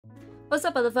What's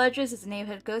up, other fudgers? It's the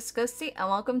neighborhood ghost Ghosty, and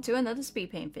welcome to another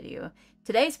Speedpaint video.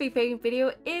 Today's Speedpaint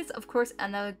video is, of course,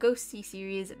 another Ghosty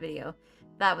series video.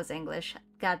 That was English.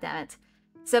 God damn it.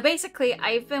 So basically,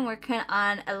 I've been working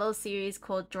on a little series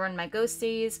called Drawing My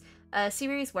Ghosties, a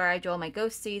series where I draw my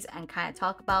ghosties and kind of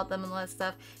talk about them and all that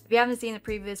stuff. If you haven't seen the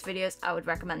previous videos, I would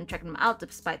recommend checking them out,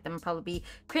 despite them probably be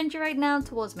cringy right now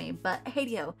towards me, but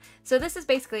hey-yo. So this is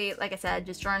basically, like I said,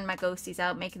 just drawing my ghosties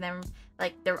out, making them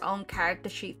like their own character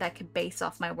sheet that I could base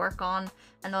off my work on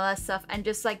and all that stuff, and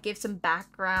just like give some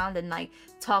background and like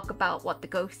talk about what the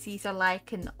ghosties are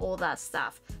like and all that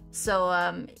stuff.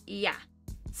 So yeah.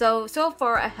 So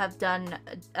far I have done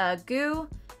Goo,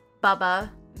 Bubba,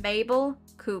 Mabel,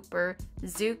 Cooper,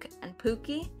 Zook, and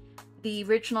Pookie. The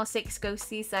original 6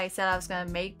 ghosties that I said I was going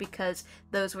to make, because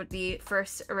those were the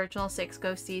first original 6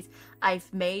 ghosties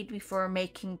I've made before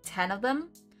making 10 of them.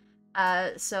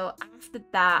 So after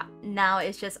that, now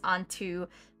it's just on to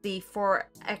the 4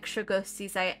 extra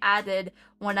ghosties I added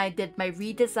when I did my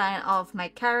redesign of my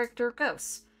character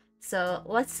ghosts. So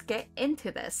let's get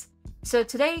into this. So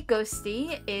today,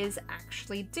 Ghosty is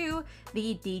actually Do,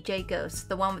 the DJ ghost,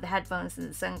 the one with the headphones and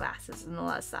the sunglasses and all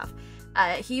that stuff.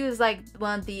 He was like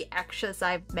one of the extras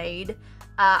I've made.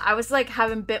 I was like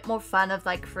having a bit more fun of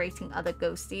like creating other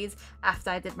ghosties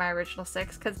after I did my original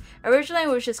 6, because originally it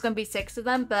was just going to be 6 of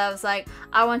them, but I was like,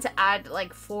 I want to add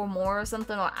like 4 more or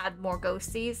something, or add more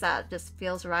ghosties. That just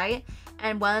feels right.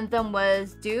 And one of them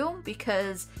was Do,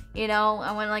 because, you know,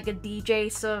 I want like a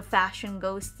DJ sort of fashion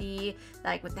ghosty,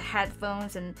 like with the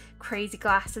headphones and crazy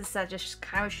glasses that just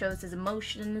kind of shows his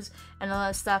emotions and all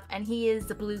that stuff. And he is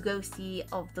the blue ghosty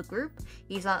of the group.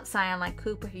 He's not cyan like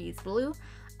Cooper, he's blue.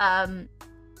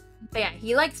 But yeah,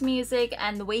 he likes music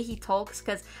and the way he talks,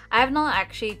 because I have not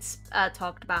actually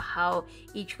talked about how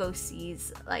each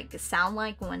ghosties like sound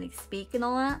like when they speak and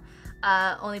all that.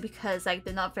 Only because like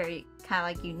they're not very kind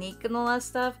of like unique and all that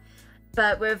stuff.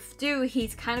 But with Do,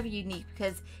 he's kind of unique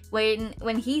because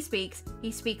when he speaks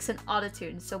in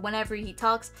autotune. So whenever he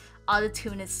talks,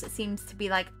 autotune seems to be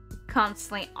like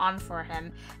constantly on for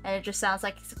him, and it just sounds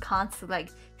like he's constantly like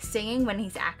singing when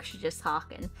he's actually just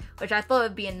talking, which I thought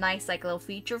would be a nice like little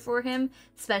feature for him,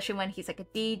 especially when he's like a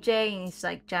DJ and he's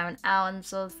like jamming out and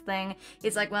sort of thing.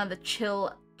 He's like one of the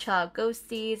chill out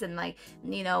ghosties, and like,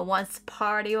 you know, wants to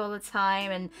party all the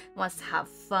time and wants to have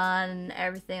fun and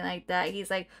everything like that. He's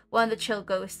like one of the chill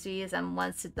ghosties and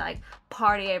wants to like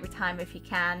party every time if he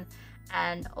can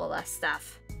and all that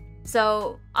stuff.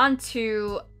 So on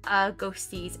to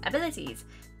ghosties' abilities.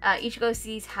 Each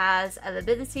ghosties has an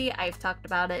ability. I've talked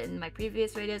about it in my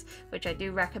previous videos, which I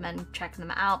do recommend checking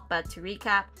them out. But to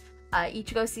recap,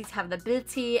 each ghosties have an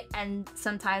ability, and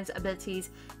sometimes abilities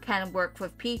can work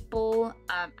with people,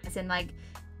 as in like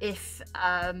if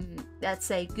let's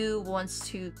say Goo wants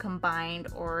to combine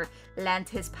or lend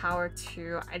his power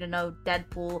to, I don't know,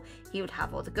 Deadpool, he would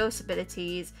have all the ghost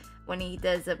abilities. When he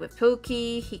does it with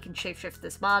Pookie, he can shapeshift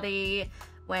his body.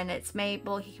 When it's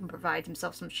Mabel, he can provide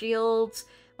himself some shields.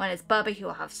 When it's Bubba, he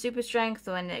will have super strength.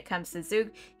 When it comes to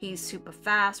Zook, he's super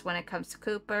fast. When it comes to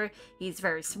Cooper, he's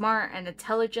very smart and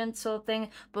intelligent sort of thing.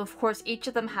 But of course, each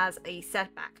of them has a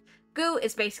setback. Goo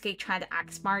is basically trying to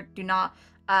act smart. Do not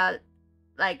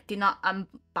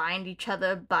unbind each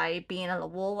other by being in a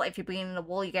wall. If you're being in a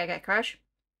wall, you gotta get crushed.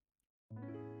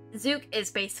 Zook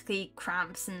is basically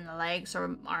cramps in the legs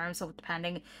or arms, or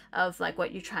depending of like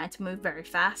what you're trying to move very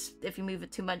fast. If you move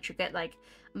it too much, you get like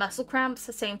muscle cramps.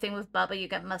 The same thing with Bubba, you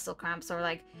get muscle cramps, or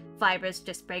like fibers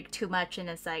just break too much and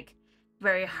it's like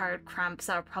very hard cramps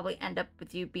that will probably end up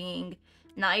with you being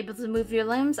not able to move your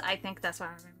limbs. I think that's what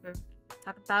I remember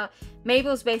talking about.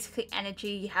 Mabel's basically energy.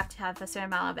 You have to have a certain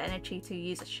amount of energy to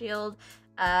use a shield.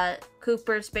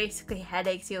 Cooper's basically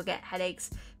headaches. You'll get headaches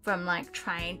from like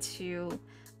trying to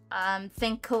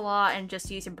think a lot and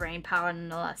just use your brain power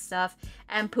and all that stuff.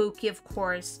 And Pookie, of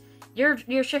course,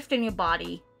 you're shifting your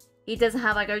body. He doesn't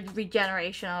have like a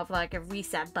regeneration of like a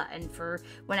reset button for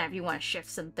whenever you want to shift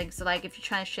something. So like if you're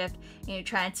trying to shift and you're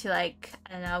trying to like,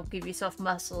 I don't know, give yourself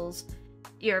muscles,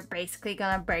 you're basically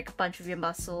gonna break a bunch of your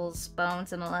muscles,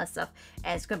 bones, and all that stuff,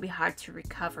 and it's gonna be hard to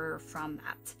recover from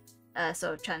that.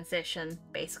 So transition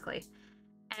basically.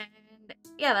 And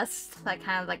yeah, that's like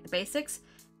kind of like the basics.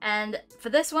 And for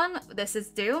this one, this is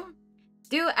Do.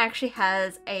 Do actually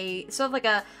has a sort of like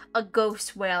a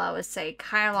ghost wail, I would say,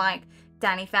 kind of like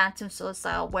Danny Phantom sort of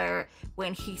style, where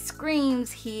when he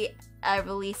screams, he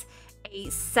releases a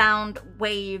sound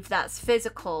wave that's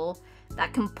physical,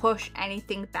 that can push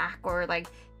anything back or like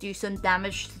do some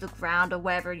damage to the ground or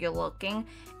wherever you're looking.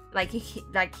 like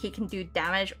he can do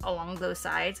damage along those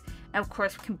sides, and of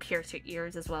course can pierce your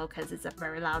ears as well because it's a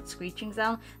very loud screeching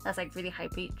sound that's like really high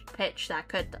pitch that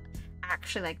could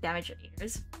actually like damage your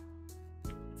ears.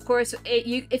 Of course,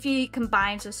 if he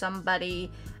combines with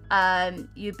somebody,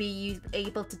 you'd be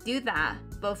able to do that.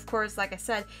 But of course, like I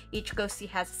said, each ghosty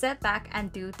has a setback,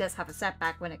 and Dude does have a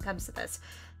setback when it comes to this.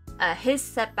 His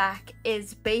setback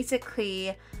is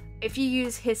basically if you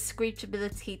use his screech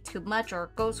ability too much,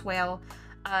 or ghost wail,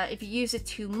 if you use it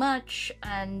too much,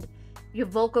 and your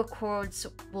vocal cords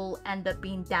will end up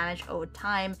being damaged over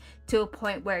time to a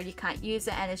point where you can't use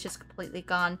it and it's just completely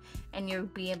gone, and you're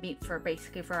being beat for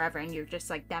basically forever, and you're just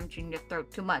like damaging your throat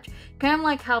too much. Kind of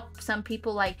like how some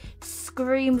people like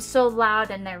scream so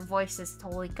loud and their voice is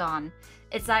totally gone.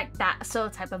 It's like that sort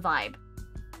of type of vibe.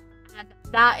 And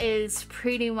that is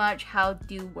pretty much how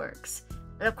Dew works.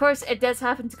 And of course, it does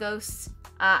happen to ghosts.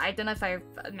 I don't know if I've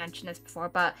mentioned this before,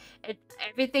 but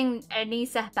any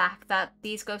setback that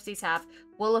these ghosties have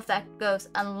will affect Ghost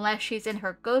unless she's in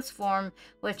her ghost form,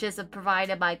 which is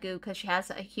provided by Goo, because she has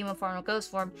a human form or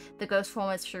ghost form. The ghost form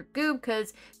is for Goo,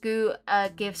 because Goo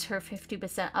gives her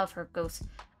 50% of her ghost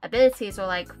abilities, or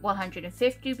like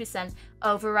 150%,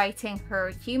 overwriting her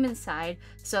human side,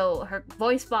 so her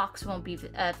voice box won't be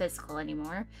physical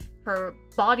anymore. Her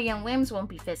body and limbs won't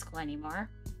be physical anymore.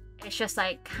 It's just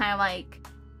like kind of like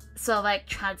like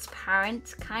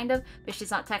transparent kind of, but she's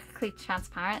not technically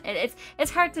transparent. It's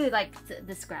hard to like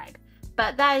describe,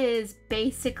 but that is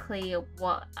basically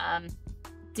what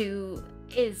Dew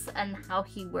is and how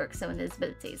he works on his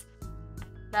abilities.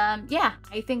 Yeah,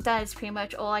 I think that is pretty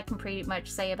much all I can pretty much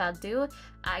say about Dew.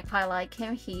 I quite like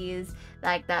him. He's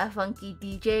like that funky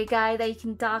DJ guy that you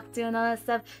can talk to and all that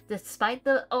stuff, despite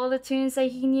all the tunes that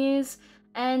he can use.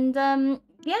 And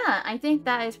yeah, I think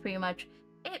that is pretty much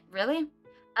it, really.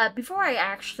 Before I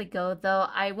actually go, though,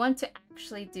 I want to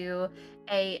actually do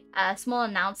a small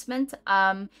announcement.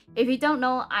 If you don't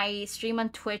know, I stream on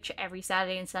Twitch every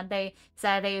Saturday and Sunday.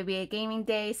 Saturday will be a gaming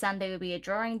day, Sunday will be a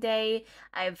drawing day.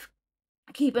 I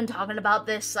keep on talking about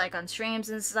this like on streams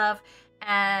and stuff,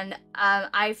 and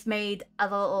I've made a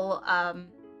little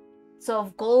sort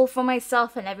of goal for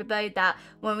myself and everybody that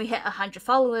when we hit 100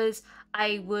 followers,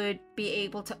 I would be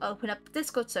able to open up the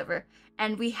Discord server.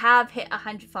 And we have hit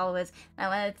 100 followers. And I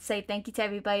wanted to say thank you to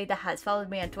everybody that has followed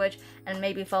me on Twitch and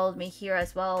maybe followed me here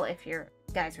as well if you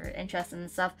guys are interested in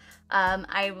stuff.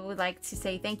 I would like to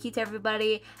say thank you to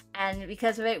everybody, and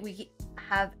because of it, we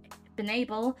have been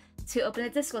able to open a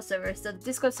Discord server. So the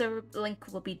Discord server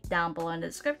link will be down below in the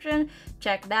description.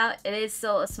 Check it out. It is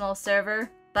still a small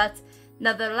server, but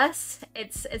nonetheless,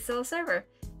 it's still a server.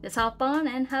 Just hop on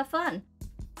and have fun.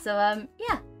 So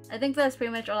yeah, I think that's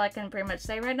pretty much all I can pretty much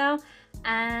say right now.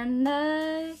 And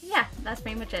yeah, that's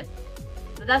pretty much it.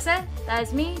 With that said, that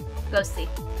is me, Ghosty.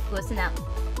 Listen out.